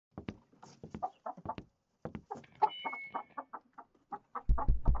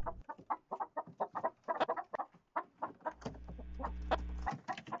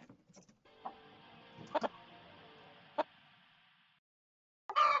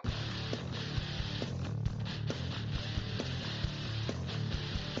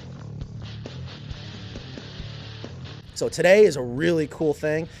So today is a really cool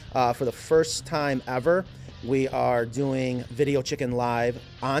thing. For the first time ever, we are doing Video Chicken Live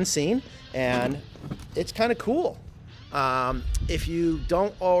on scene, and it's kind of cool. If you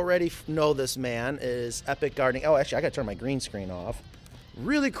don't already know this man, is Epic Gardening. Oh, actually, I gotta turn my green screen off.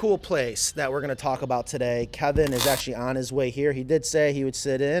 Really cool place that we're gonna talk about today. Kevin is actually on his way here. He did say he would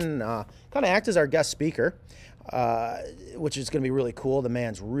sit in, kind of act as our guest speaker, which is gonna be really cool. The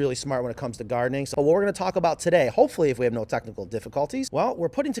man's really smart when it comes to gardening. So what we're gonna talk about today, hopefully if we have no technical difficulties, well, we're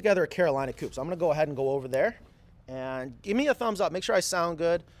putting together a Carolina coop. So I'm gonna go ahead and go over there and give me a thumbs up. Make sure I sound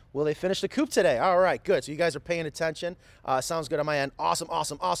good. Will they finish the coop today? All right, good. So you guys are paying attention. Sounds good on my end. Awesome,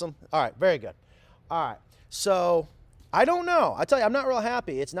 awesome, awesome. All right, very good. All right, so I don't know. I tell you, I'm not real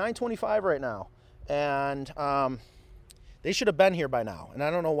happy. It's 9:25 right now, and they should have been here by now, and I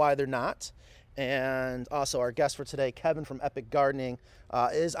don't know why they're not. And also our guest for today, Kevin from Epic Gardening,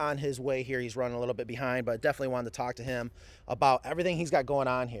 is on his way here. He's running a little bit behind, but definitely wanted to talk to him about everything he's got going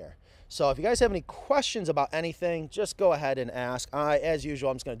on here. So if you guys have any questions about anything, just go ahead and ask. As usual,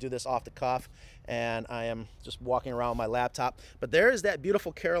 I'm just going to do this off the cuff, and I am just walking around my laptop. But there is that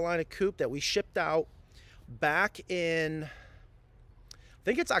beautiful Carolina coop that we shipped out back in, I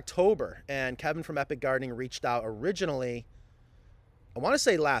think it's October, and Kevin from Epic Gardening reached out originally, I want to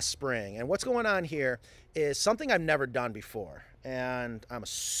say last spring. And what's going on here is something I've never done before, and I'm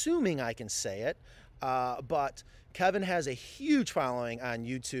assuming I can say it, but Kevin has a huge following on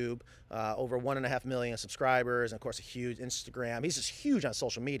YouTube, over 1.5 million subscribers, and of course a huge Instagram. He's just huge on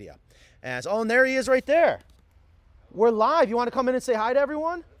social media. And so, oh, and there he is right there. We're live. You want to come in and say hi to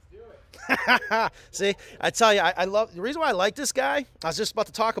everyone? Let's do it. See, I tell you, I love, the reason why I like this guy, I was just about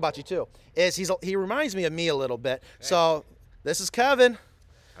to talk about you too, is he reminds me of me a little bit. Hey. So this is Kevin.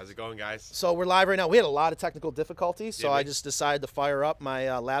 How's it going, guys? So we're live right now. We had a lot of technical difficulties, so I just decided to fire up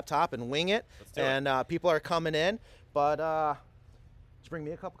my laptop and wing it. Let's do it. People are coming in, but did you bring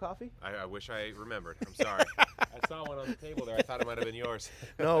me a cup of coffee? I wish I remembered. I'm sorry. I saw one on the table there. I thought it might have been yours.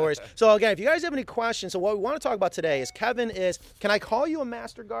 No worries. So again, if you guys have any questions, so what we want to talk about today is Kevin is, can I call you a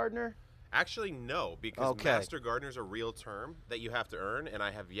master gardener? Actually, no, because master gardener is a real term that you have to earn, and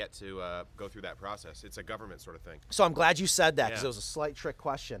I have yet to go through that process. It's a government sort of thing. So I'm glad you said that, because it was a slight trick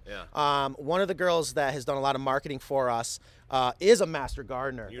question. Yeah. One of the girls that has done a lot of marketing for us is a master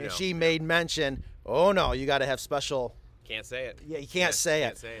gardener, and she made mention, oh no, you got to have special. Can't say it. Yeah, you can't say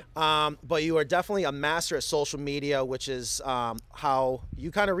it. But you are definitely a master at social media, which is how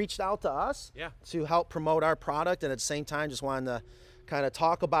you kind of reached out to us to help promote our product, and at the same time just wanted to kind of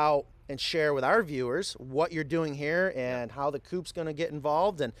talk about and share with our viewers what you're doing here and how the coop's going to get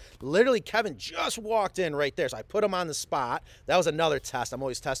involved. And literally Kevin just walked in right there, so I put him on the spot. That was another test. I'm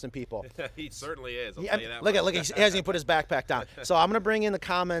always testing people. He certainly is. I'll tell you that. Look, he hasn't even put his backpack down. So I'm going to bring in the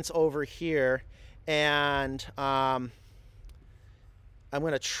comments over here, and I'm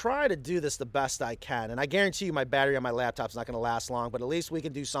going to try to do this the best I can. And I guarantee you my battery on my laptop's not going to last long, but at least we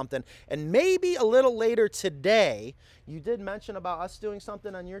can do something. And maybe a little later today, you did mention about us doing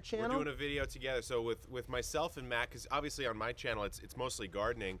something on your channel? We're doing a video together. So with myself and Matt, because obviously on my channel it's mostly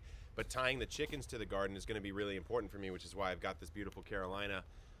gardening, but tying the chickens to the garden is going to be really important for me, which is why I've got this beautiful Carolina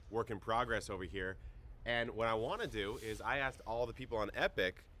work in progress over here. And what I want to do is I asked all the people on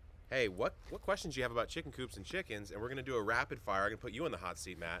Epic, hey, what questions do you have about chicken coops and chickens? And we're going to do a rapid fire. I'm going to put you in the hot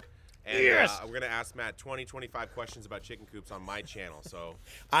seat, Matt. And we're going to ask Matt 25 questions about chicken coops on my channel. So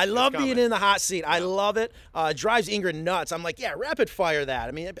I love being in the hot seat. I love it. Drives Ingrid nuts. I'm like, yeah, rapid fire that.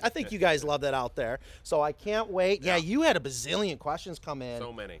 I mean, I think you guys love that out there. So I can't wait. Yeah, you had a bazillion questions come in.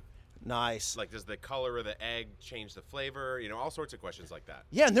 So many. Nice. Like, does the color of the egg change the flavor? You know, all sorts of questions like that.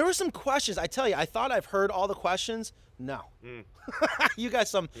 Yeah, and there were some questions. I tell you, I thought I've heard all the questions. No. You got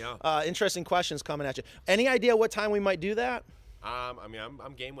some interesting questions coming at you. Any idea what time we might do that? I mean,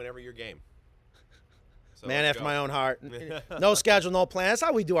 I'm game whenever you're game. So man after my own heart. No schedule, no plan. That's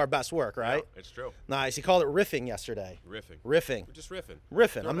how we do our best work, right? Yeah, it's true. Nice. He called it riffing yesterday. Riffing. We're just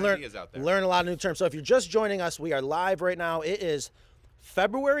riffing. I'm learning a lot of new terms. So if you're just joining us, we are live right now. It is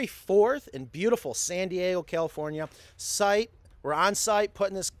February 4th in beautiful San Diego, California. We're on site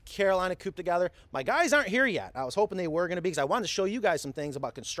putting this Carolina coop together. My guys aren't here yet. I was hoping they were going to be, because I wanted to show you guys some things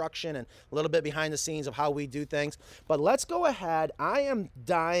about construction and a little bit behind the scenes of how we do things. But let's go ahead. I am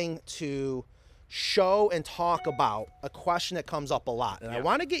dying to show and talk about a question that comes up a lot. And I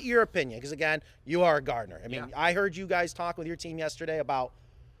want to get your opinion, because again, you are a gardener. I mean, I heard you guys talk with your team yesterday about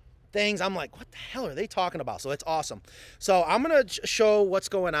things. I'm like, what the hell are they talking about? So it's awesome. So I'm going to show what's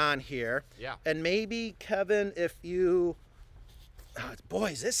going on here. Yeah. And maybe, Kevin, if you...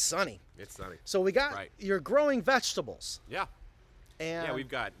 boy, is this sunny. It's sunny. So we got, you're growing vegetables. Yeah. And Yeah, we've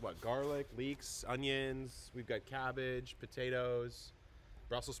got what? Garlic, leeks, onions. We've got cabbage, potatoes,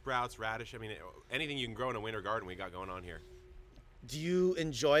 Brussels sprouts, radish. I mean, anything you can grow in a winter garden, we got going on here. do you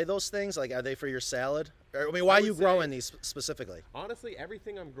enjoy those things? Like, are they for your salad? Or, I mean, why are you growing these specifically? Honestly,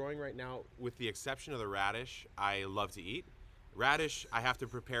 everything I'm growing right now, with the exception of the radish, I love to eat. Radish, I have to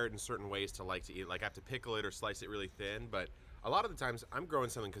prepare it in certain ways to like to eat. Like I have to pickle it or slice it really thin. But a lot of the times, I'm growing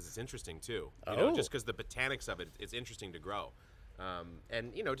something because it's interesting too. You know, just because the botanics of it, it's interesting to grow.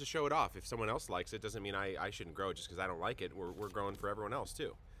 And you know, to show it off. If someone else likes it, doesn't mean I shouldn't grow it just because I don't like it. We're growing for everyone else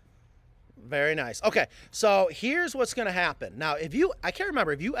too. Very nice. Okay, so here's what's going to happen. Now, I can't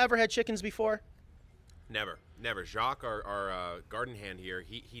remember, have you ever had chickens before? Never. Jacques, our garden hand here,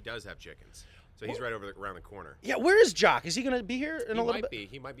 he does have chickens. So he's right around the corner. Yeah, where is Jock? Is he going to be here in a little bit?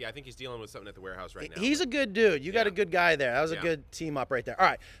 He might be. I think he's dealing with something at the warehouse right now. He's a good dude. You got a good guy there. That was a good team up right there. All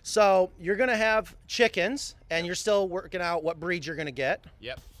right, so you're going to have chickens, and you're still working out what breed you're going to get.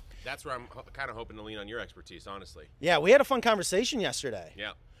 Yep. That's where I'm kind of hoping to lean on your expertise, honestly. Yeah, we had a fun conversation yesterday.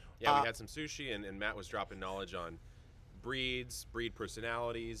 Yeah. Yeah, we had some sushi, and Matt was dropping knowledge on breeds, breed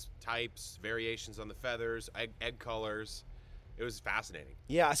personalities, types, variations on the feathers, egg colors. It was fascinating.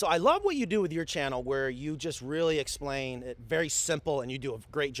 Yeah, so I love what you do with your channel where you just really explain it very simple and you do a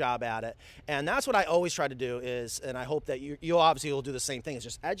great job at it. And that's what I always try to do is, and I hope that you obviously will do the same thing, is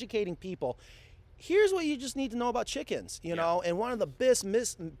just educating people. Here's what you just need to know about chickens, you know? And one of the biggest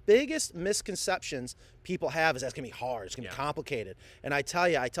misconceptions people have is that's gonna be hard, it's gonna be complicated. And I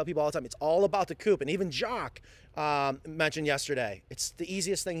tell people all the time, it's all about the coop. And even Jock mentioned yesterday, it's the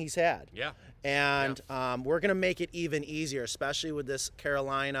easiest thing he's had. Yeah. And we're gonna make it even easier, especially with this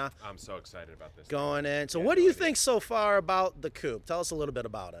Carolina. I'm so excited about this. Going in. So what do you think so far about the coop? Tell us a little bit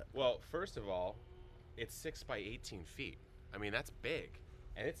about it. Well, first of all, it's 6 by 18 feet. I mean, that's big.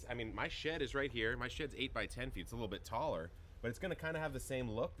 And my shed is right here. My shed's 8 by 10 feet. It's a little bit taller, but it's going to kind of have the same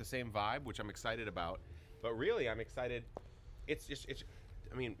look, the same vibe, which I'm excited about. But really, I'm excited. I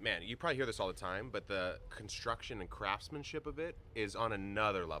mean, man, you probably hear this all the time, but the construction and craftsmanship of it is on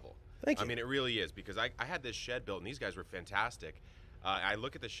another level. Thank you. I mean, it really is, because I had this shed built, and these guys were fantastic. I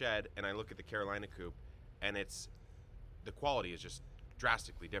look at the shed, and I look at the Carolina coop, and the quality is just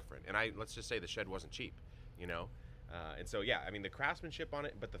drastically different. And let's just say the shed wasn't cheap, you know? And so, yeah, I mean, the craftsmanship on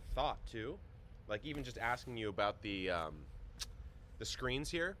it, but the thought too, like even just asking you about the screens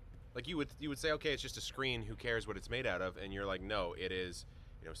here, like you would say, okay, it's just a screen, who cares what it's made out of? And you're like, no, it is,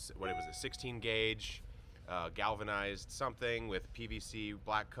 you know, what it was, a 16 gauge galvanized something with PVC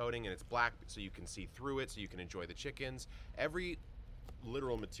black coating, and it's black so you can see through it, so you can enjoy the chickens. Every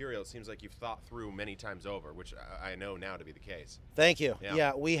literal material, it seems like you've thought through many times over, which I know now to be the case. Thank you.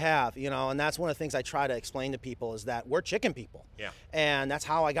 Yeah, we have, you know, and that's one of the things I try to explain to people is that we're chicken people. Yeah. And that's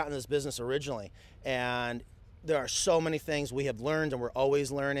how I got in this business originally. And there are so many things we have learned, and we're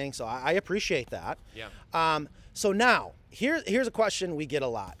always learning. So I appreciate that. Yeah. So now, here's a question we get a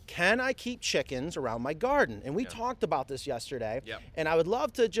lot. Can I keep chickens around my garden? And we talked about this yesterday. Yeah. And I would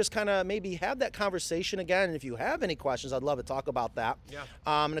love to just kind of maybe have that conversation again. And if you have any questions, I'd love to talk about that. Yeah.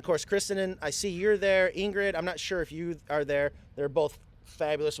 And of course, Kristen, I see you're there. Ingrid, I'm not sure if you are there. They're both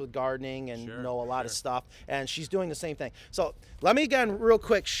fabulous with gardening and know a lot of stuff, and she's doing the same thing. So let me again real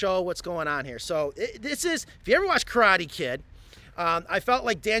quick show what's going on here. So this is, if you ever watch Karate Kid, I felt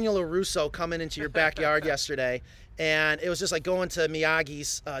like Daniel LaRusso coming into your backyard yesterday, and it was just like going to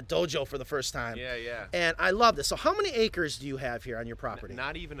Miyagi's dojo for the first time. Yeah, yeah. And I love this. So how many acres do you have here on your property?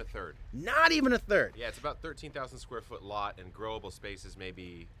 Not even a third. Not even a third? Yeah, it's about 13,000 square foot lot, and growable spaces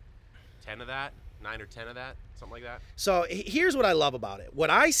maybe 10 of that, 9 or 10 of that, something like that. So here's what I love about it. What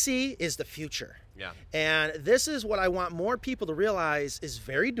I see is the future. Yeah. And this is what I want more people to realize is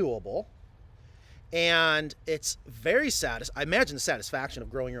very doable. And it's very I imagine the satisfaction of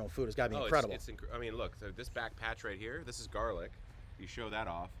growing your own food has got to be incredible. I mean, look, so this back patch right here, this is garlic. You show that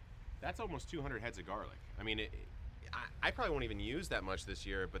off. That's almost 200 heads of garlic. I mean, I probably won't even use that much this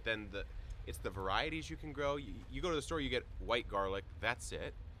year, but then it's the varieties you can grow. You go to the store, you get white garlic. That's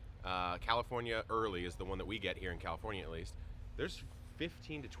it. California Early is the one that we get here in California, at least. There's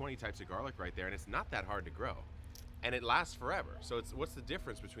 15 to 20 types of garlic right there, and it's not that hard to grow. And it lasts forever. So what's the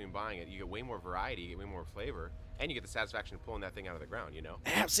difference between buying it? You get way more variety, you get way more flavor, and you get the satisfaction of pulling that thing out of the ground, you know?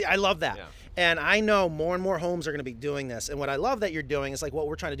 See, I love that. Yeah. And I know more and more homes are going to be doing this. And what I love that you're doing is like what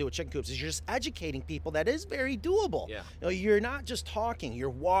we're trying to do with Chicken Coops is you're just educating people that is very doable. Yeah. You know, you're not just talking, you're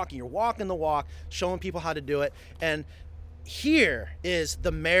walking the walk, showing people how to do it. And here is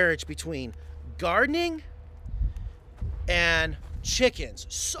the marriage between gardening and chickens,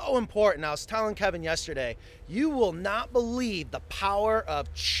 so important. I was telling Kevin yesterday, you will not believe the power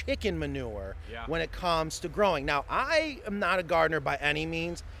of chicken manure when it comes to growing. Now, I am not a gardener by any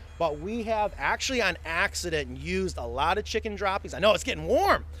means, but we have actually on accident used a lot of chicken droppings. I know it's getting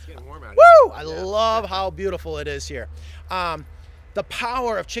warm. It's getting warm out Woo! here. I love how beautiful it is here. The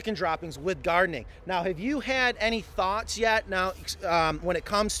power of chicken droppings with gardening. Now, have you had any thoughts yet now when it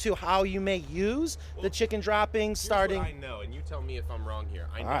comes to how you may use the chicken droppings starting? Here's what I know, and you tell me if I'm wrong here.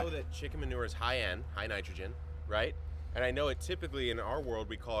 I know that chicken manure is high N, high nitrogen, right? And I know it typically in our world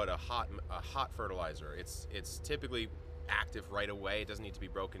we call it a hot fertilizer. It's typically active right away. It doesn't need to be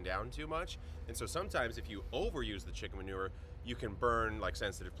broken down too much. And so sometimes if you overuse the chicken manure, you can burn like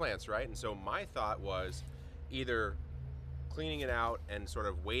sensitive plants, right? And so my thought was either cleaning it out and sort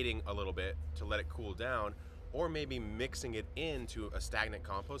of waiting a little bit to let it cool down, or maybe mixing it into a stagnant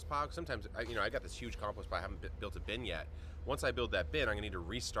compost pile. Sometimes, I got this huge compost pile, I haven't built a bin yet. Once I build that bin, I'm gonna need to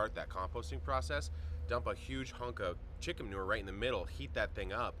restart that composting process, dump a huge hunk of chicken manure right in the middle, heat that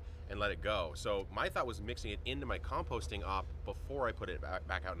thing up, and let it go. So my thought was mixing it into my composting op before I put it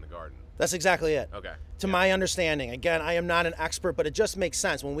back out in the garden. That's exactly it. Okay. To my understanding. Again, I am not an expert, but it just makes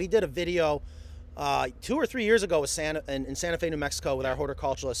sense. When we did a video 2 or 3 years ago in Santa Fe, New Mexico with our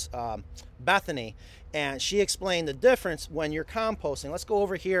horticulturalist, Bethany, and she explained the difference when you're composting. Let's go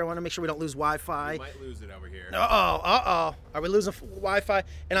over here. I want to make sure we don't lose Wi-Fi. You might lose it over here. Uh-oh. Are we losing Wi-Fi?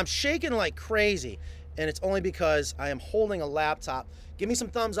 And I'm shaking like crazy, and it's only because I am holding a laptop. Give me some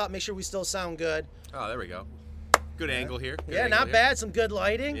thumbs up. Make sure we still sound good. Oh, there we go. Good angle here. Yeah, not bad. Some good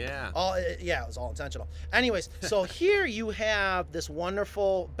lighting. Yeah. It was all intentional. Anyways, so here you have this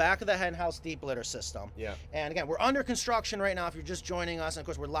wonderful back of the hen house deep litter system. Yeah. And again, we're under construction right now if you're just joining us. And of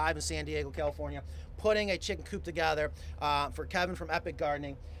course, we're live in San Diego, California, putting a chicken coop together for Kevin from Epic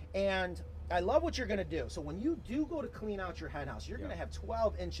Gardening. And I love what you're going to do. So when you do go to clean out your hen house, you're going to have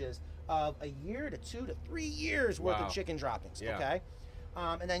 12 inches of a year to 2 to 3 years worth of chicken droppings. Yeah. Okay.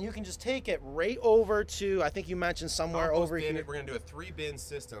 And then you can just take it right over to, I think you mentioned somewhere Compost over bin, here. We're going to do a 3-bin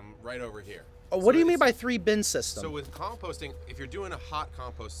system right over here. Oh, what do you mean by 3-bin system? So with composting, if you're doing a hot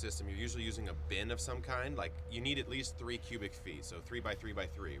compost system, you're usually using a bin of some kind. Like you need at least 3 cubic feet, so 3 by 3 by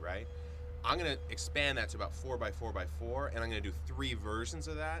 3, right? I'm going to expand that to about 4 by 4 by 4, and I'm going to do 3 versions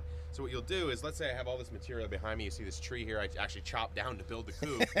of that. So what you'll do is, let's say I have all this material behind me. You see this tree here I actually chopped down to build the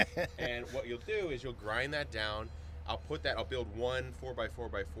coop. And what you'll do is you'll grind that down. I'll build 1 4 by 4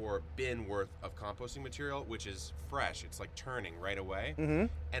 by 4 bin worth of composting material, which is fresh. It's like turning right away. Mm-hmm.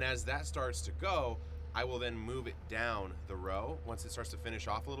 And as that starts to go, I will then move it down the row once it starts to finish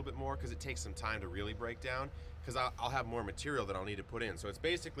off a little bit more, because it takes some time to really break down, because I'll have more material that I'll need to put in. So it's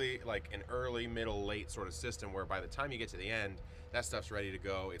basically like an early, middle, late sort of system where by the time you get to the end, that stuff's ready to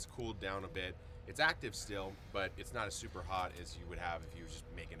go. It's cooled down a bit. It's active still, but it's not as super hot as you would have if you were just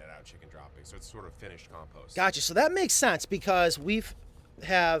making it out of chicken droppings. So it's sort of finished compost. Gotcha. So that makes sense because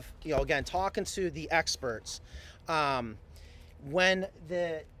again, talking to the experts, when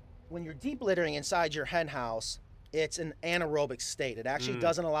you're deep littering inside your hen house, it's an anaerobic state. It actually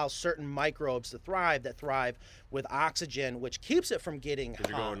doesn't allow certain microbes to thrive that thrive with oxygen, which keeps it from getting hot.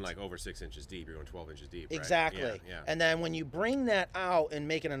 You're going like over 6 inches deep. You're going 12 inches deep, right? Exactly. Yeah. And then when you bring that out and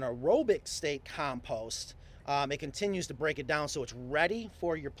make it an aerobic state compost, it continues to break it down so it's ready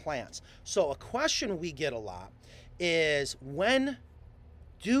for your plants. So a question we get a lot is, when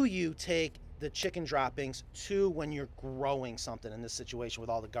do you take the chicken droppings to when you're growing something in this situation with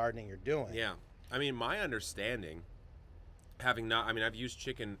all the gardening you're doing? Yeah. I mean, my understanding, I've used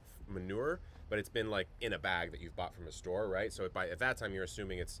chicken manure, but it's been like in a bag that you've bought from a store, right? So at that time, you're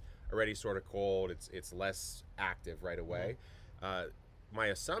assuming it's already sort of cold, it's less active right away. Mm-hmm. My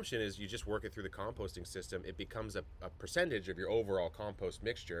assumption is you just work it through the composting system. It becomes a percentage of your overall compost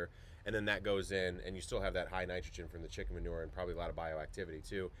mixture, and then that goes in, and you still have that high nitrogen from the chicken manure and probably a lot of bioactivity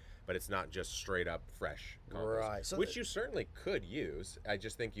too. But it's not just straight up fresh compost, right? So which you certainly could use. I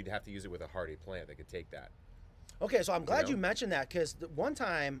just think you'd have to use it with a hardy plant that could take that. Okay, so I'm glad you mentioned that, because one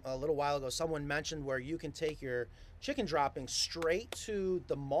time a little while ago someone mentioned where you can take your chicken droppings straight to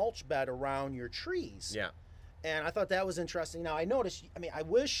the mulch bed around your trees. Yeah. And I thought that was interesting. Now, I noticed, I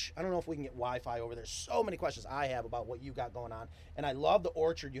don't know if we can get Wi-Fi over there. So many questions I have about what you got going on. And I love the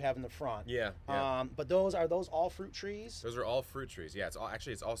orchard you have in the front. Yeah. But are those all fruit trees? Those are all fruit trees. Yeah,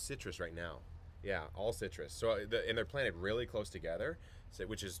 it's all citrus right now. Yeah, all citrus. So, and they're planted really close together,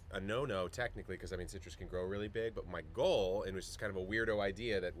 which is a no-no technically, because citrus can grow really big. But my goal, and which is kind of a weirdo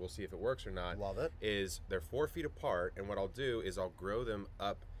idea that we'll see if it works or not, love it, is they're 4 feet apart. And what I'll do is I'll grow them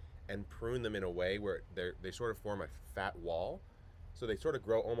up and prune them in a way where they sort of form a fat wall, So they sort of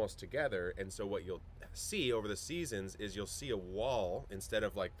grow almost together, and so what you'll see over the seasons is you'll see a wall instead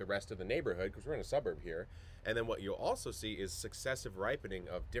of like the rest of the neighborhood, because we're in a suburb here. And then what you'll also see is successive ripening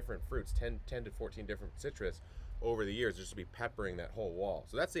of different fruits, 10 to 14 different citrus over the years, just to be peppering that whole wall.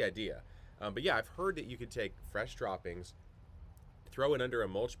 So that's the idea. But yeah, I've heard that you could take fresh droppings, throw it under a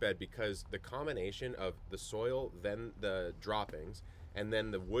mulch bed, because the combination of the soil, then the droppings, and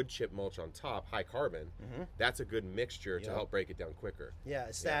then the wood chip mulch on top, high carbon, that's a good mixture to help break it down quicker. Yeah,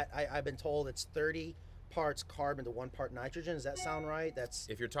 it's that I've been told it's 30 parts carbon to 1 part nitrogen. Does that sound right? That's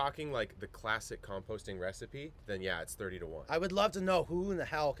If you're talking like the classic composting recipe, then yeah, it's 30 to 1. I would love to know who in the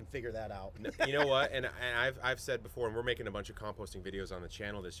hell can figure that out. You know what? And I've said before, and we're making a bunch of composting videos on the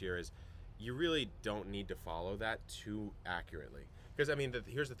channel this year, is you really don't need to follow that too accurately. Because I mean,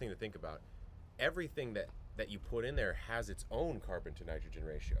 here's the thing to think about. Everything that you put in there has its own carbon to nitrogen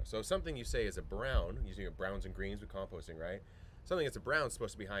ratio. So if something you say is a brown, using browns and greens with composting, right? Something that's a brown is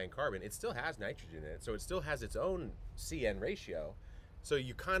supposed to be high in carbon. It still has nitrogen in it, so it still has its own CN ratio. So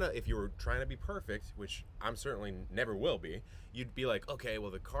you kind of, if you were trying to be perfect, which I'm certainly never will be, you'd be like, okay,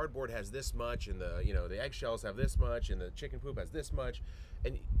 well the cardboard has this much, and the eggshells have this much, and the chicken poop has this much,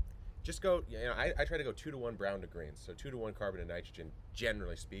 and just go. I try to go 2 to 1 brown to greens, so 2 to 1 carbon to nitrogen.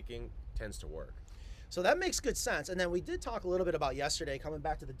 Generally speaking, tends to work. So that makes good sense. And then we did talk a little bit about yesterday, coming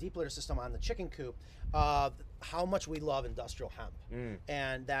back to the deep litter system on the chicken coop, how much we love industrial hemp,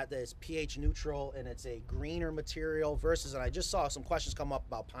 and that is pH neutral, and it's a greener material versus, and I just saw some questions come up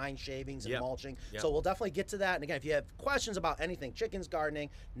about pine shavings and mulching. So we'll definitely get to that. And again, if you have questions about anything chickens, gardening,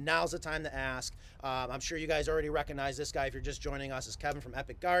 now's the time to ask. I'm sure you guys already recognize this guy if you're just joining us. Is Kevin from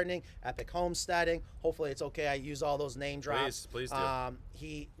Epic Gardening, Epic Homesteading. Hopefully it's okay I use all those name drops. Please do.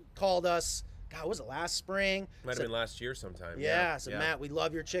 He called us, God, was it last spring? Might have been last year sometime. Yeah, so Matt, we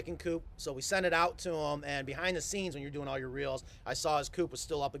love your chicken coop. So we sent it out to him, and behind the scenes when you're doing all your reels, I saw his coop was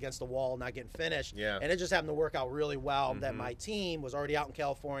still up against the wall, not getting finished. Yeah. And it just happened to work out really well that my team was already out in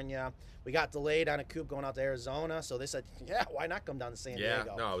California. We got delayed on a coop going out to Arizona, so they said, yeah, why not come down to San Diego?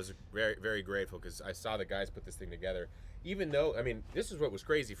 Yeah, no, I was very, very grateful, because I saw the guys put this thing together. Even though, I mean, this is what was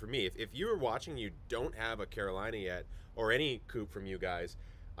crazy for me. If you were watching, you don't have a Carolina yet, or any coop from you guys,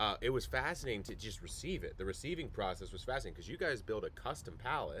 it was fascinating to just receive it. The receiving process was fascinating, because you guys build a custom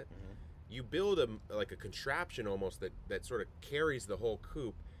pallet. You build a contraption almost that sort of carries the whole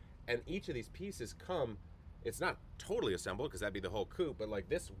coop, and each of these pieces come, it's not totally assembled, because that'd be the whole coop, but like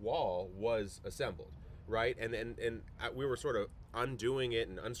this wall was assembled, right? And we were sort of undoing it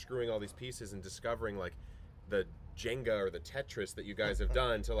and unscrewing all these pieces and discovering like the Jenga or the Tetris that you guys have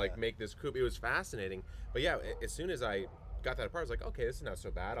done to like make this coop. It was fascinating. But yeah, as soon as I got that apart, I was like, okay, this is not so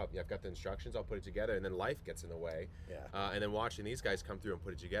bad. I've got the instructions, I'll put it together, and then life gets in the way. And then watching these guys come through and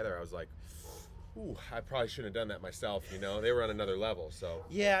put it together, I was like, ooh, I probably shouldn't have done that myself. They were on another level. So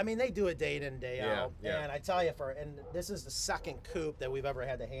yeah, I mean, they do it day in and day out. Yeah. And I tell you, and this is the second coop that we've ever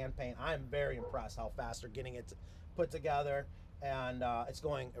had to hand paint. I'm very impressed how fast they're getting it put together. And it's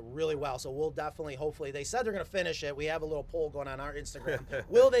going really well. So we'll definitely, hopefully, they said they're going to finish it. We have a little poll going on our Instagram.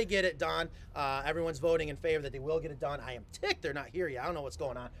 Will they get it done? Everyone's voting in favor that they will get it done. I am ticked they're not here yet. I don't know what's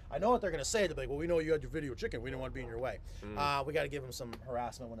going on. I know what they're going to say. They'll be like, well, we know you had your video chicken. We don't want to be in your way. We got to give them some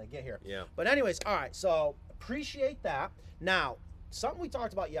harassment when they get here. Yeah. But anyways, all right. So appreciate that. Now, something we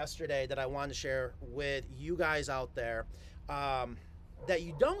talked about yesterday that I wanted to share with you guys out there. That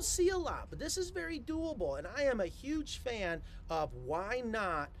you don't see a lot, but this is very doable, and I am a huge fan of why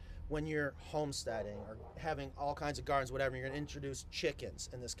not, when you're homesteading or having all kinds of gardens, whatever, you're going to introduce chickens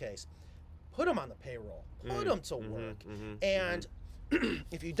in this case, put them on the payroll, put them to work. And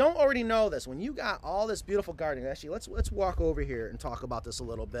if you don't already know this, when you got all this beautiful gardening, actually let's walk over here and talk about this a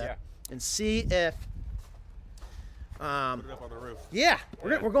little bit and see if put it up on the roof. Yeah,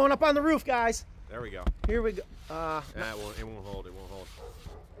 we're going up on the roof, guys. There we go. Here we go. It won't hold.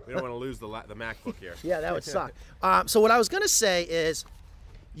 We don't want to lose the MacBook here. Yeah, that would suck. So what I was going to say is,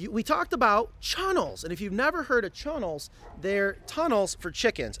 we talked about chunnels, and if you've never heard of chunnels, they're tunnels for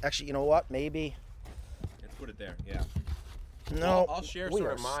chickens. Actually, you know what? Maybe. Let's put it there. Yeah. No. I'll share we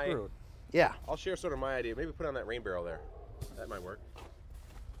sort are of my. screwed. Yeah. I'll share sort of my idea. Maybe put on that rain barrel there. That might work.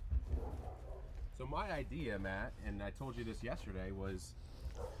 So my idea, Matt, and I told you this yesterday, was,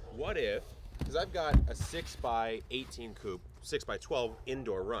 what if? Because I've got a 6x18 coop, 6x12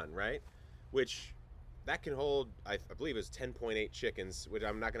 indoor run, right? Which that can hold, I believe, is 10.8 chickens. Which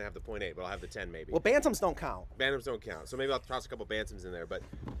I'm not going to have the 0.8, but I'll have the 10 maybe. Well, bantams don't count. Bantams don't count. So maybe I'll toss a couple bantams in there. But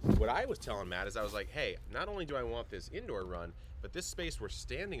what I was telling Matt is, I was like, hey, not only do I want this indoor run, but this space we're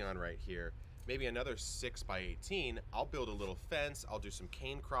standing on right here, maybe another 6x18. I'll build a little fence. I'll do some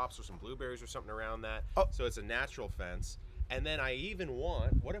cane crops or some blueberries or something around that. So it's a natural fence. And then I even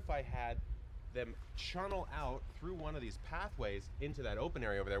want, what if I had them channel out through one of these pathways into that open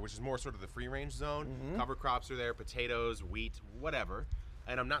area over there, which is more sort of the free range zone. Cover crops are there, potatoes, wheat, whatever.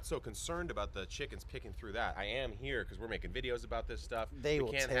 And I'm not so concerned about the chickens picking through that. I am here because we're making videos about this stuff. They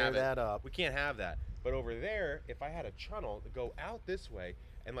will tear that up. We can't have that. But over there, if I had a channel to go out this way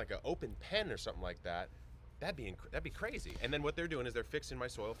and like an open pen or something like that, that'd be crazy. And then what they're doing is they're fixing my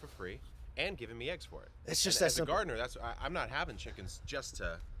soil for free and giving me eggs for it. It's just and that as simple. a gardener, I'm not having chickens just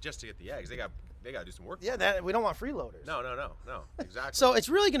to get the eggs. They got to do some work. Yeah, we don't want freeloaders. No, exactly. So it's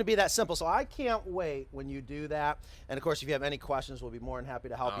really going to be that simple. So I can't wait when you do that. And of course, if you have any questions, we'll be more than happy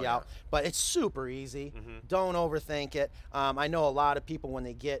to help you out. But it's super easy. Don't overthink it. I know a lot of people, when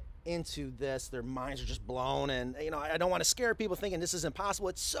they get into this, their minds are just blown. And, you know, I don't want to scare people thinking this is impossible.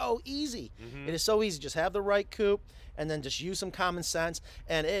 It's so easy. It is so easy. Just have the right coop and then just use some common sense.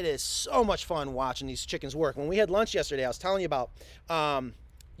 And it is so much fun watching these chickens work. When we had lunch yesterday, I was telling you about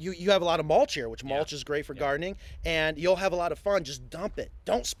you have a lot of mulch here, which mulch is great for gardening, and you'll have a lot of fun. Just dump it.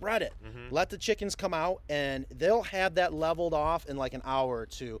 Don't spread it. Let the chickens come out, and they'll have that leveled off in like an hour or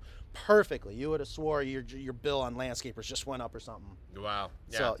two perfectly. You would have swore your bill on landscapers just went up or something. Wow.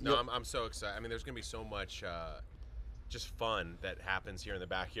 Yeah. So no, I'm so excited. I mean, there's going to be so much just fun that happens here in the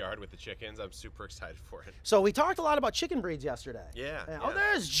backyard with the chickens. I'm super excited for it. So we talked a lot about chicken breeds yesterday. Yeah. Oh,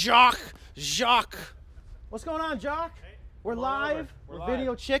 there's Jacques. Jacques. What's going on, Jacques? Hey. We're live. We're live.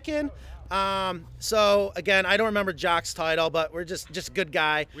 Video Chicken. So again, I don't remember Jock's title, but we're just a good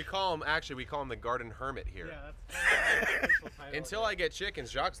guy. We call him the garden hermit here. Yeah, that's the official title. Until I get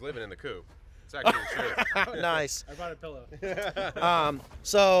chickens, Jacques living in the coop. It's actually the truth. Nice. I brought a pillow.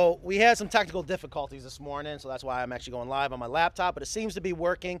 So we had some technical difficulties this morning, so that's why I'm actually going live on my laptop, but it seems to be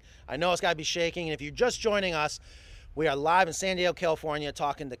working. I know it's got to be shaking, and if you're just joining us, we are live in San Diego, California,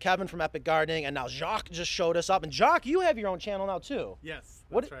 talking to Kevin from Epic Gardening, and now Jacques just showed us up. And Jacques, you have your own channel now too. Yes,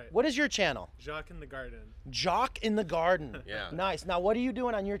 that's right. What is your channel? Jacques in the Garden. Jacques in the Garden. Yeah. Nice. Now, what are you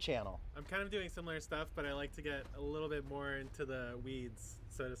doing on your channel? I'm kind of doing similar stuff, but I like to get a little bit more into the weeds,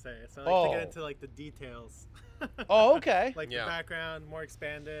 so to say. So I like to get into like the details. Oh, okay. Like the background, more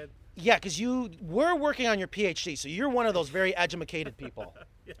expanded. Yeah, because we're working on your PhD, so you're one of those very educated people.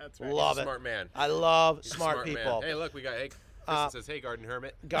 Yeah, that's right. Love it. Smart man. I love He's a smart people. Man. Hey, look, we got Kristen says, "Hey, garden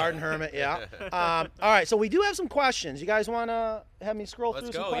hermit." Garden hermit, yeah. All right, so we do have some questions. You guys want to have me scroll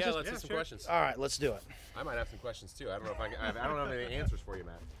through some questions? Yeah, let's do some questions. All right, let's do it. I might have some questions too. I don't know if I don't have any answers for you,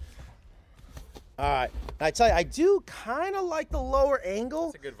 Matt. All right. Now, I tell you, I do kind of like the lower angle.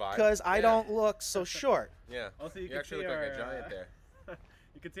 It's a good vibe. Because I don't look so short. Yeah. Also, you actually look like a giant there.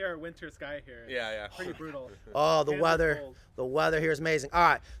 You can see our winter sky here. Yeah. Pretty brutal. Oh, the weather here is amazing. All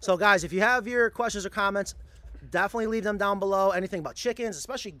right. So, guys, if you have your questions or comments, definitely leave them down below. Anything about chickens,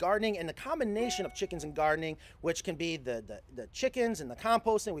 especially gardening, and the combination of chickens and gardening, which can be the chickens and the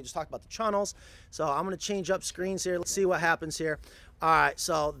composting. We just talked about the channels. So I'm going to change up screens here. Let's see what happens here. All right.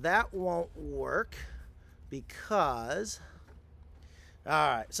 So that won't work because... All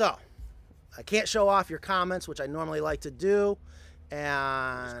right. So I can't show off your comments, which I normally like to do.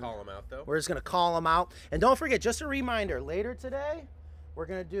 And just call them out, though. We're just going to call them out. And don't forget, just a reminder, later today, we're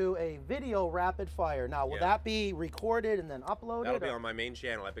going to do a video rapid fire. Now, will that be recorded and then uploaded? That'll be on my main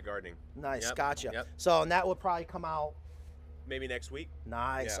channel, Epic Gardening. Nice, Yep. gotcha. Yep. So, and that will probably come out. Maybe next week.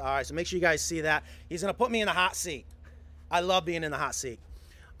 Nice. Yeah. All right, so make sure you guys see that. He's going to put me in the hot seat. I love being in the hot seat.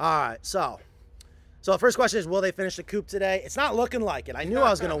 All right, so the first question is, will they finish the coop today? It's not looking like it. I knew I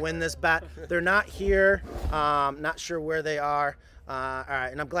was going to win this bet. They're not here. Not sure where they are. All right,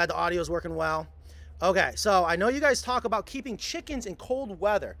 and I'm glad the audio is working well. Okay, so I know you guys talk about keeping chickens in cold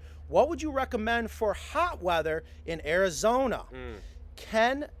weather. What would you recommend for hot weather in Arizona?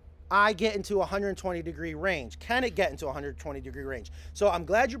 Can I get into 120-degree range? Can it get into 120-degree range? So I'm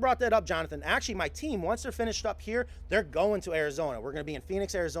glad you brought that up, Jonathan. Actually, my team, once they're finished up here, they're going to Arizona. We're going to be in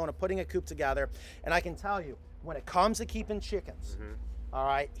Phoenix, Arizona, putting a coop together. And I can tell you, when it comes to keeping chickens, all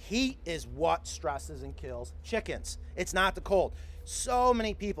right, heat is what stresses and kills chickens. It's not the cold. So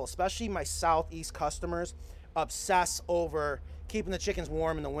many people, especially my Southeast customers, obsess over keeping the chickens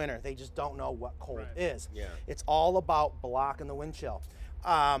warm in the winter. They just don't know what cold is. Yeah. It's all about blocking the wind chill.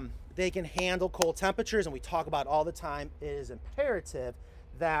 They can handle cold temperatures, and we talk about it all the time. It is imperative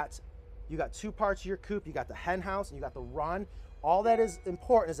that you got two parts of your coop. You got the hen house and you got the run. All that is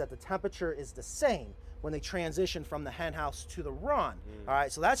important is that the temperature is the same when they transition from the hen house to the run. All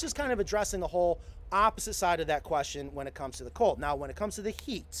right, so that's just kind of addressing the whole opposite side of that question when it comes to the cold. Now, when it comes to the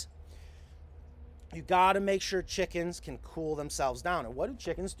heat, you got to make sure chickens can cool themselves down. And what do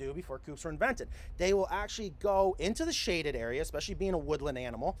chickens do before coops were invented? They will actually go into the shaded area, especially being a woodland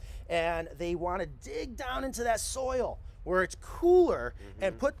animal, and they want to dig down into that soil where it's cooler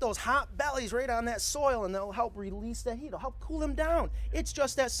and put those hot bellies right on that soil, and they'll help release that heat. It'll help cool them down. It's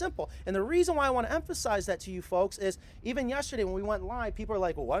just that simple. And the reason why I want to emphasize that to you folks is even yesterday when we went live, people are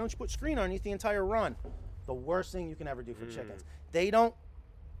like, well, why don't you put screen underneath the entire run? The worst thing you can ever do for chickens. They don't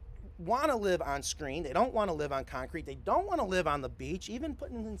want to live on screen. They don't want to live on concrete. They don't want to live on the beach, even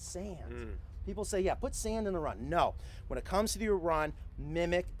putting in sand. People say, yeah, put sand in the run. No. When it comes to your run,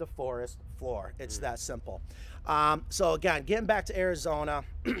 mimic the forest floor. It's that simple. So again, getting back to Arizona,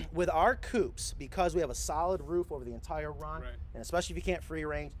 with our coops, because we have a solid roof over the entire run, and especially if you can't free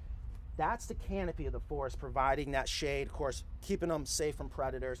range, that's the canopy of the forest, providing that shade, of course, keeping them safe from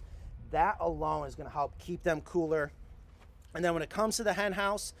predators. That alone is going to help keep them cooler. And then when it comes to the hen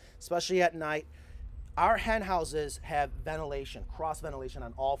house, especially at night, our hen houses have ventilation, cross ventilation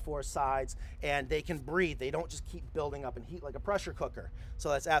on all four sides, and they can breathe. They don't just keep building up in heat like a pressure cooker. So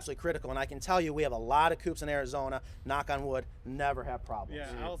that's absolutely critical. And I can tell you, we have a lot of coops in Arizona, knock on wood, never have problems.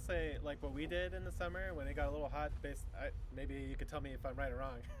 Yeah, I'll say, like what we did in the summer when it got a little hot, maybe you could tell me if I'm right or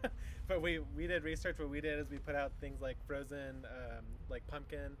wrong, but we did research. What we did is we put out things like frozen, like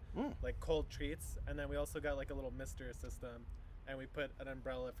pumpkin, like cold treats, and then we also got like a little mister system. And we put an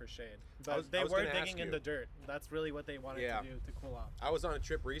umbrella for shade. But they were digging in the dirt. That's really what they wanted to do to cool off. I was on a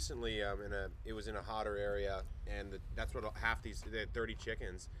trip recently. It was in a hotter area, and that's what half these. They had 30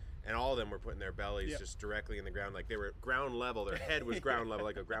 chickens, and all of them were putting their bellies just directly in the ground, like they were ground level. Their head was ground level,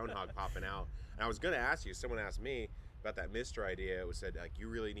 like a groundhog popping out. And I was going to ask you. Someone asked me about that mister idea. It was said like you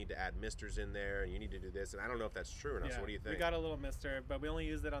really need to add misters in there, and you need to do this. And I don't know if that's true or not. So what do you think? We got a little mister, but we only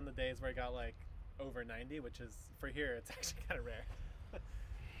used it on the days where it got like over 90, which is, for here, it's actually kind of rare.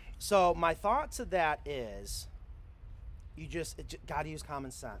 So my thought to that is, you just got to use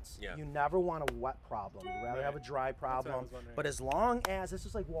common sense. You never want a wet problem. You'd rather have a dry problem. But as long as it's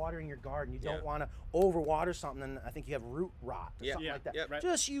just like watering your garden, you don't want to overwater something, and I think you have root rot or something like that.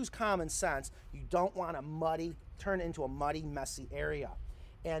 Just use common sense. You don't want to turn it into a muddy, messy area.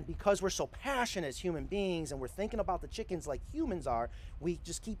 And because we're so passionate as human beings and we're thinking about the chickens like humans are, we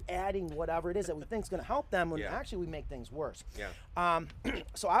just keep adding whatever it is that we think is going to help them when actually we make things worse.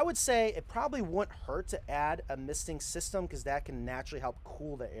 So I would say it probably wouldn't hurt to add a misting system, because that can naturally help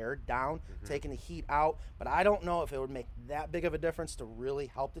cool the air down, taking the heat out. But I don't know if it would make that big of a difference to really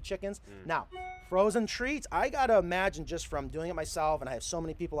help the chickens. Now, frozen treats, I got to imagine, just from doing it myself, and I have so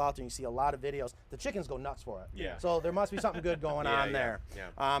many people out there, and you see a lot of videos, the chickens go nuts for it. So there must be something good going on there.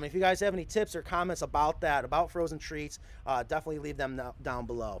 If you guys have any tips or comments about that, about frozen treats, definitely leave them down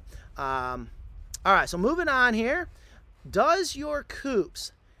below. All right, so moving on here. Does your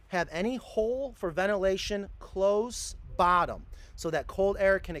coops have any hole for ventilation close bottom so that cold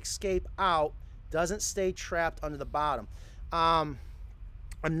air can escape out, doesn't stay trapped under the bottom? I'm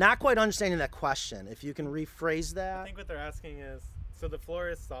not quite understanding that question. If you can rephrase that. I think what they're asking is, so the floor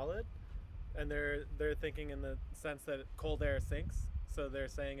is solid, and they're thinking in the sense that cold air sinks. So they're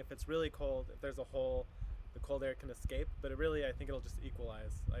saying if it's really cold, if there's a hole, the cold air can escape. But I think it'll just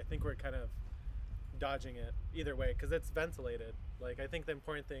equalize. I think we're kind of dodging it either way, because it's ventilated. Like, I think the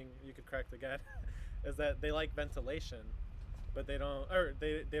important thing, you could correct again, is that they like ventilation, but they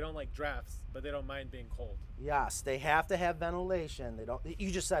don't like drafts, but they don't mind being cold. Yes, they have to have ventilation. They don't.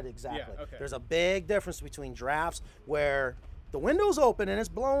 You just said it exactly. There's a big difference between drafts where the window's open and it's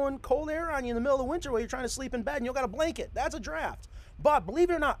blowing cold air on you in the middle of the winter while you're trying to sleep in bed and you've got a blanket. That's a draft. But believe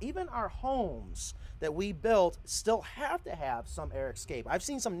it or not, even our homes that we built still have to have some air escape. I've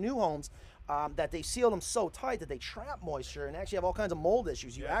seen some new homes that they seal them so tight that they trap moisture and actually have all kinds of mold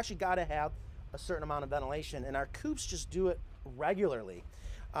issues. You actually got to have a certain amount of ventilation, and our coops just do it regularly.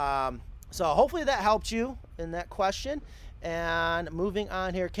 So hopefully that helped you in that question. And moving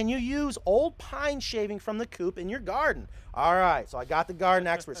on here, can you use old pine shaving from the coop in your garden? All right, so I got the garden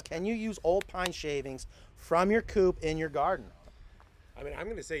experts. Can you use old pine shavings from your coop in your garden? I mean, I'm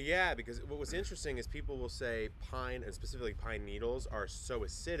going to say yeah, because what was interesting is people will say pine, and specifically pine needles, are so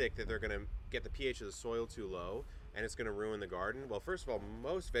acidic that they're going to get the pH of the soil too low, and it's going to ruin the garden. Well, first of all,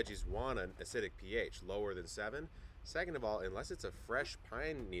 most veggies want an acidic pH lower than 7. Second of all, unless it's a fresh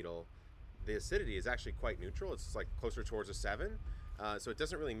pine needle, the acidity is actually quite neutral. It's like closer towards a 7. So it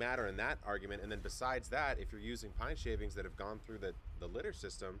doesn't really matter in that argument. And then besides that, if you're using pine shavings that have gone through the litter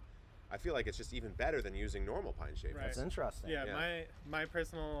system, I feel like it's just even better than using normal pine shavings. Right. That's interesting. Yeah, my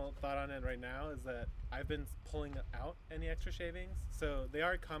personal thought on it right now is that I've been pulling out any extra shavings. So they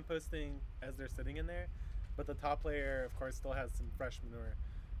are composting as they're sitting in there, but the top layer, of course, still has some fresh manure.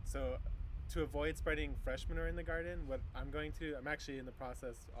 So to avoid spreading fresh manure in the garden, what I'm actually in the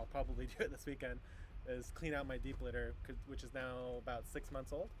process, I'll probably do it this weekend, is clean out my deep litter, which is now about 6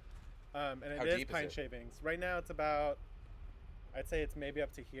 months old. And it is pine shavings. Right now it's about I'd say it's maybe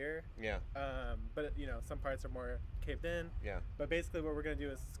up to here. Yeah. But you know, some parts are more caved in. Yeah. But basically what we're going to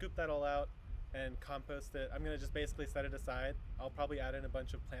do is scoop that all out and compost it. I'm going to just basically set it aside. I'll probably add in a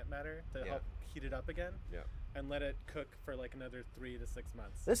bunch of plant matter to help heat it up again. Yeah. And let it cook for like another 3 to 6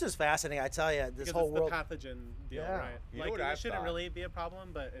 months. This is fascinating. I tell you, this because whole it's world. the pathogen deal, Yeah. right? You know Like what it I've shouldn't thought? really be a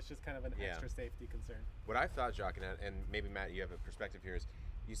problem, but it's just kind of an Yeah. extra safety concern. What I thought, Jacques, and maybe Matt, you have a perspective here, is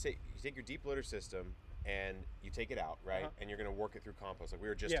you take your deep litter system and you take it out, right? And you're going to work it through compost. Like we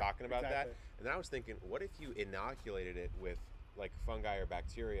were just talking about exactly. that. And then I was thinking, what if you inoculated it with like fungi or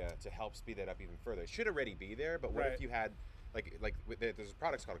bacteria to help speed that up even further? It should already be there, but what if you had there's a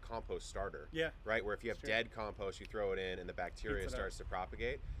product called a compost starter. Yeah. Right? Where if you have dead compost, you throw it in and the bacteria starts to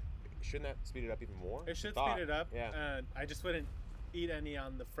propagate. Shouldn't that speed it up even more? It should speed it up. Yeah. I just wouldn't eat any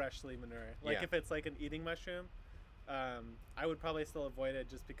on the freshly manure. Like if it's like an eating mushroom, I would probably still avoid it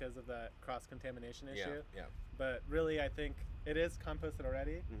just because of that cross-contamination issue. Yeah. But really, I think it is composted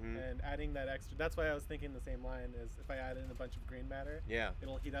already, and adding that extra. That's why I was thinking the same line is if I add in a bunch of green matter,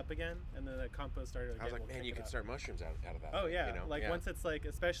 it'll heat up again, and then the compost starter. I was like, man, you can start mushrooms out of that. Oh yeah, you know? like once it's like,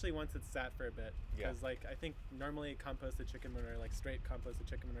 especially once it's sat for a bit, because like I think normally composted chicken manure, like straight composted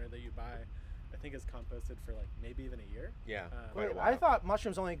chicken manure that you buy, I think is composted for like maybe even a year. Yeah. Wait, I thought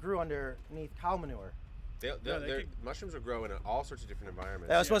mushrooms only grew underneath cow manure. Mushrooms will grow in all sorts of different environments.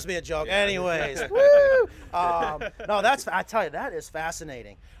 That was supposed to be a joke. Anyways, woo! No, I tell you, that is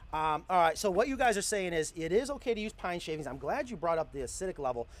fascinating. All right, so what you guys are saying is it is okay to use pine shavings. I'm glad you brought up the acidic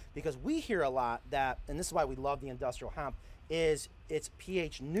level because we hear a lot that, and this is why we love the industrial hemp, is it's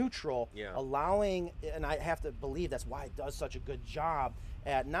pH neutral, allowing, and I have to believe that's why it does such a good job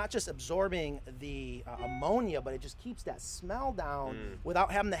at not just absorbing the ammonia, but it just keeps that smell down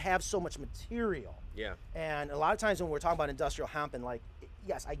without having to have so much material. Yeah. And a lot of times when we're talking about industrial hemp, and like,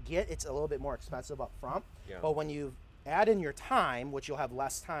 yes, I get it's a little bit more expensive up front, but when you add in your time, which you'll have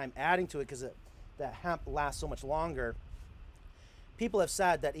less time adding to it because that hemp lasts so much longer, people have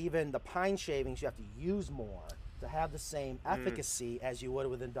said that even the pine shavings you have to use more to have the same efficacy as you would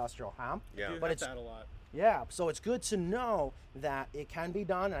with industrial hemp. Yeah. But it's a lot. Yeah, so it's good to know that it can be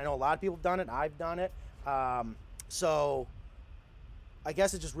done. I know a lot of people have done it. I've done it. So I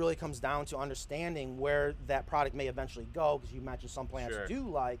guess it just really comes down to understanding where that product may eventually go, because you mentioned some plants do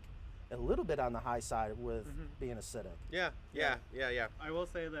like a little bit on the high side with being acidic. Yeah. I will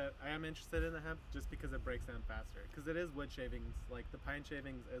say that I am interested in the hemp just because it breaks down faster. Because it is wood shavings, like the pine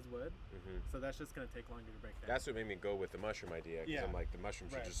shavings is wood, so that's just going to take longer to break down. That's what made me go with the mushroom idea. Because I'm like, the mushroom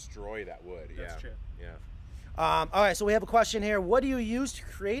should destroy that wood. That's true. Yeah. All right, so we have a question here. What do you use to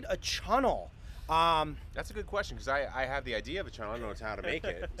create a chunnel? That's a good question because I have the idea of a chunnel. I don't know how to make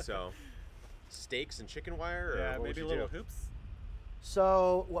it. So, stakes and chicken wire, or what maybe would you little do? hoops.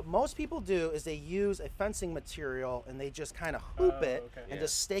 So what most people do is they use a fencing material and they just kind of hoop it and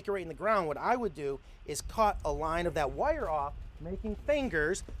just stake it right in the ground. What I would do is cut a line of that wire off, making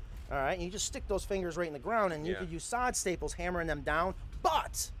fingers. All right, and you just stick those fingers right in the ground, and you could use sod staples, hammering them down.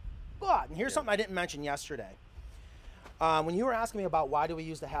 But, and here's something I didn't mention yesterday. When you were asking me about why do we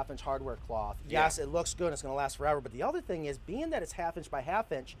use the 1/2-inch hardware cloth, yes, it looks good, it's going to last forever. But the other thing is, being that it's 1/2 inch by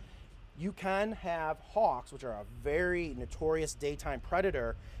 1/2 inch, you can have hawks, which are a very notorious daytime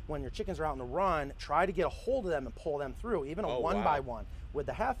predator. When your chickens are out on the run, try to get a hold of them and pull them through. Even a 1 by 1. With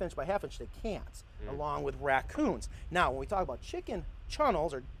the 1/2 inch by 1/2 inch, they can't, along with raccoons. Now, when we talk about chicken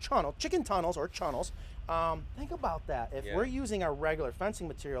tunnels, chicken tunnels or chunnels, think about that. If we're using our regular fencing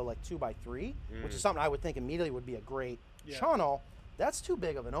material like 2 by 3, which is something I would think immediately would be a great chunnel, that's too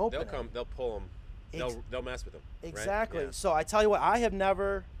big of an opener. They'll pull them. They'll mess with them. Exactly. Right? Yeah. So I tell you what, I have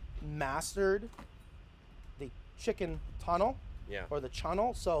never mastered the chicken tunnel or the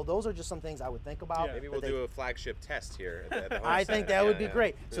chunnel. So those are just some things I would think about. Maybe we'll do a flagship test here at the I think that would be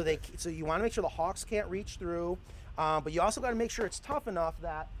great. So you want to make sure the hawks can't reach through, but you also got to make sure it's tough enough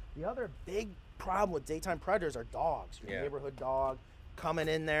that the other big problem with daytime predators are dogs. Your neighborhood dog coming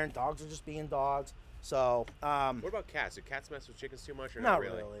in there, and dogs are just being dogs. So what about cats? Do cats mess with chickens too much, or not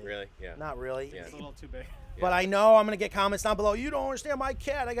really? Really? Yeah. Not really. Yeah. It's a little too big. But I know I'm going to get comments down below. You don't understand my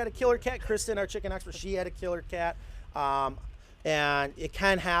cat. I got a killer cat. Kristen, our chicken expert, she had a killer cat. And it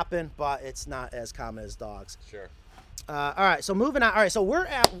can happen, but it's not as common as dogs. Sure. All right, so moving on. All right, so we're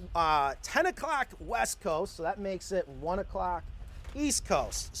at 10 o'clock West Coast, so that makes it 1 o'clock East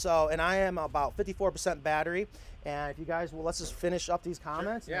Coast. So, and I am about 54% battery. And if you guys, let's just finish up these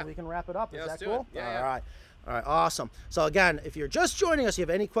comments and we can wrap it up. Is that cool? All right. All right, awesome. So again, if you're just joining us, you have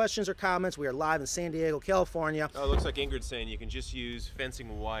any questions or comments, we are live in San Diego, California. Oh, it looks like Ingrid's saying you can just use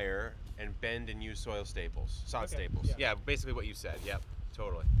fencing wire and bend and use soil staples, sod staples. Yeah, basically what you said. Yep,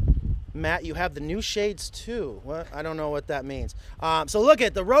 totally. Matt, you have the new shades too. What? I don't know what that means. So look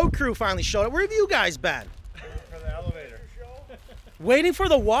at the road crew finally showed up. Where have you guys been? For the elevator. Waiting for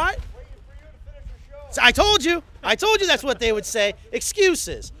the what? I told you. I told you that's what they would say.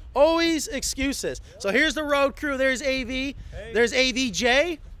 Excuses. Always excuses. So here's the road crew. There's AV. Hey. There's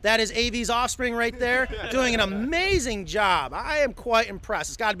AVJ. That is AV's offspring right there, doing an amazing job. I am quite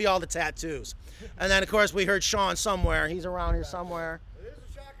impressed. It's got to be all the tattoos. And then, of course, we heard Sean somewhere. He's around here somewhere. It is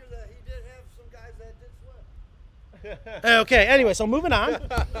a shocker that he did have some guys that did slip. Okay, anyway, so moving on.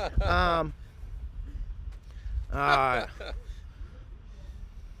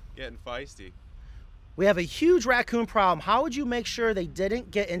 Getting feisty. We have a huge raccoon problem. How would you make sure they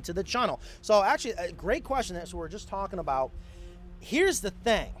didn't get into the tunnel? So actually, a great question. That's what we're just talking about. Here's the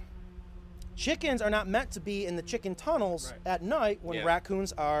thing. Chickens are not meant to be in the chicken tunnels at night when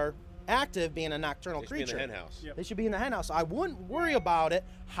raccoons are active, being a nocturnal creature. They should be in the hen house. They should be in the hen house. So I wouldn't worry about it.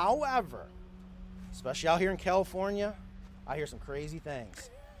 However, especially out here in California, I hear some crazy things.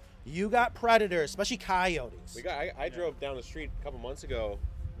 You got predators, especially coyotes. I drove down the street a couple months ago,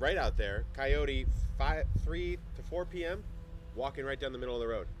 right out there, coyote, 3 to 4 p.m., walking right down the middle of the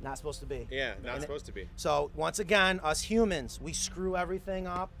road. Not supposed to be. Yeah, not supposed to be. So once again, us humans, we screw everything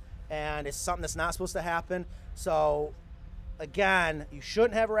up, and it's something that's not supposed to happen. So again, you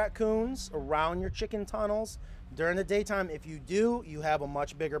shouldn't have raccoons around your chicken tunnels during the daytime. If you do, you have a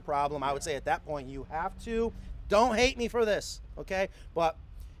much bigger problem. I would say at that point you have to. Don't hate me for this, okay? But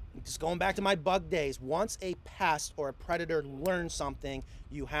just going back to my bug days, once a pest or a predator learns something,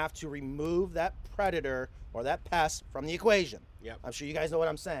 you have to remove that predator or that pest from the equation. Yep. I'm sure you guys know what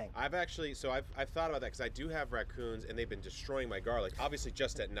I'm saying. I've thought about that because I do have raccoons and they've been destroying my garlic. Obviously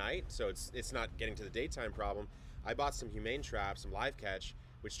just at night, so it's not getting to the daytime problem. I bought some humane traps, some live catch,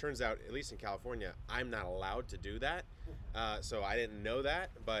 which turns out, at least in California, I'm not allowed to do that. So I didn't know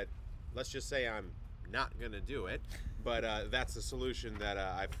that, but let's just say I'm not gonna do it. But that's the solution that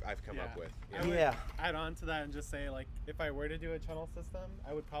I've come up with. I would add on to that and just say, like, if I were to do a tunnel system,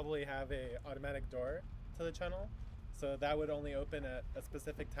 I would probably have a automatic door to the tunnel, so that would only open at a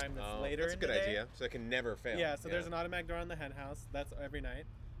specific time that's later that's in the day. That's a good idea. So it can never fail. Yeah. So there's an automatic door on the hen house. That's every night,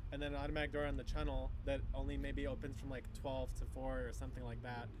 and then an automatic door on the tunnel that only maybe opens from like 12 to 4 or something like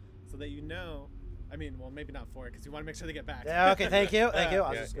that, so that you know. I mean, well, maybe not 4 because you want to make sure they get back. Yeah. Okay. Thank you. Thank you.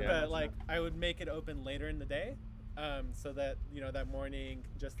 But like, I would make it open later in the day. So that, you know, that morning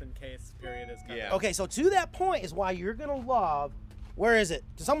just in case period is coming. Yeah. Okay, so to that point is why you're gonna love. Where is it?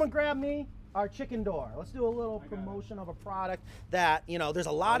 Did someone grab me? Our chicken door. Let's do a little promotion of a product that, you know, there's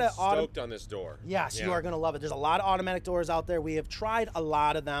a lot of stoked on this door. Yes, you are gonna love it. There's a lot of automatic doors out there. We have tried a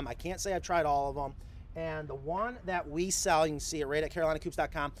lot of them. I can't say I've tried all of them. And the one that we sell, you can see it right at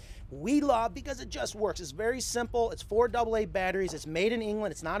CarolinaCoops.com, we love because it just works. It's very simple. It's 4 AA batteries. It's made in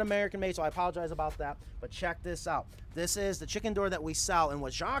England. It's not American made, so I apologize about that. But check this out. This is the chicken door that we sell. And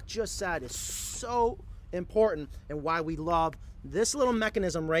what Jacques just said is so important and why we love this little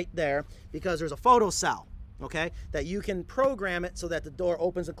mechanism right there, because there's a photo cell, okay, that you can program it so that the door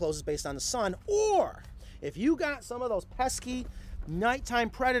opens and closes based on the sun. Or if you got some of those pesky nighttime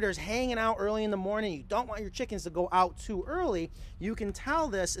predators hanging out early in the morning, you don't want your chickens to go out too early, you can tell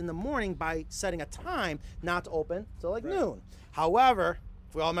this in the morning by setting a time not to open till like noon. However,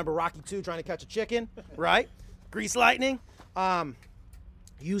 if we all remember Rocky 2 trying to catch a chicken, right? Grease lightning.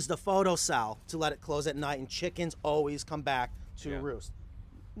 Use the photo cell to let it close at night, and chickens always come back to roost.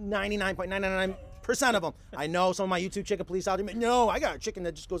 99.999% of them. I know some of my YouTube chicken police out there, no, I got a chicken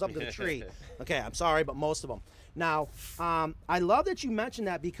that just goes up to the tree. Okay, I'm sorry, but most of them. Now, I love that you mentioned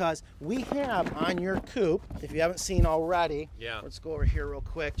that because we have on your coop, if you haven't seen already, let's go over here real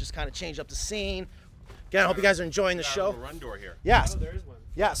quick, just kind of change up the scene. Again, I hope you guys are enjoying the show. Run door here. Yes. Oh, there is one.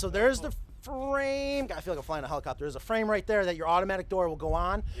 Yeah, so there's the frame. I feel like I'm flying a helicopter. There's a frame right there that your automatic door will go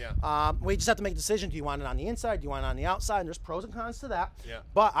on. Yeah. We just have to make a decision. Do you want it on the inside? Do you want it on the outside? And there's pros and cons to that. Yeah.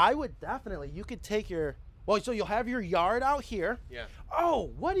 But I would definitely, you could take your, well, so you'll have your yard out here. Yeah.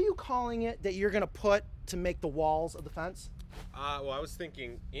 Oh, what are you calling it that you're going to put to make the walls of the fence? Well, I was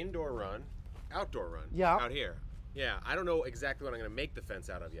thinking indoor run, outdoor run. Yeah. Out here. Yeah, I don't know exactly what I'm going to make the fence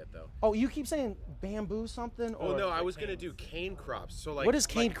out of yet, though. Oh, you keep saying bamboo something? Oh, no, I was going to do cane crops. So, like, what is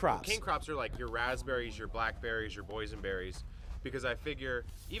cane crops? Cane crops are like your raspberries, your blackberries, your boysenberries. Because I figure,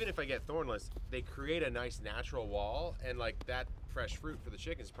 even if I get thornless, they create a nice natural wall, and, like, that fresh fruit for the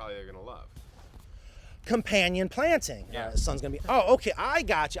chickens probably they're going to love. Companion planting. Yeah. Son's going to be, oh, okay, I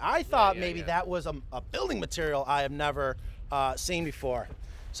got you. I thought maybe that was a building material I have never seen before.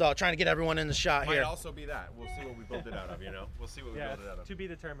 So trying to get everyone in the shot here. Might also be that. We'll see what we build it out of, you know? We'll see what we build it out of. To be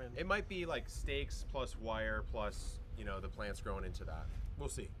determined. It might be like stakes plus wire plus, you know, the plants growing into that. We'll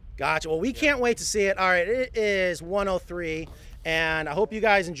see. Gotcha. Well, we can't wait to see it. All right, it is 1:03, and I hope you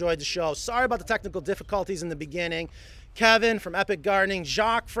guys enjoyed the show. Sorry about the technical difficulties in the beginning. Kevin from Epic Gardening,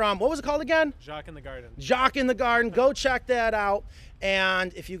 Jacques from, what was it called again? Jacques in the Garden. Jacques in the Garden. Go check that out.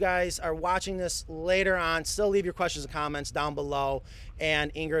 And if you guys are watching this later on, still leave your questions and comments down below,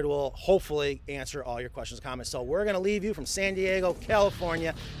 and Ingrid will hopefully answer all your questions and comments. So we're going to leave you from San Diego,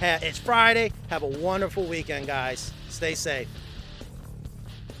 California. It's Friday. Have a wonderful weekend, guys. Stay safe.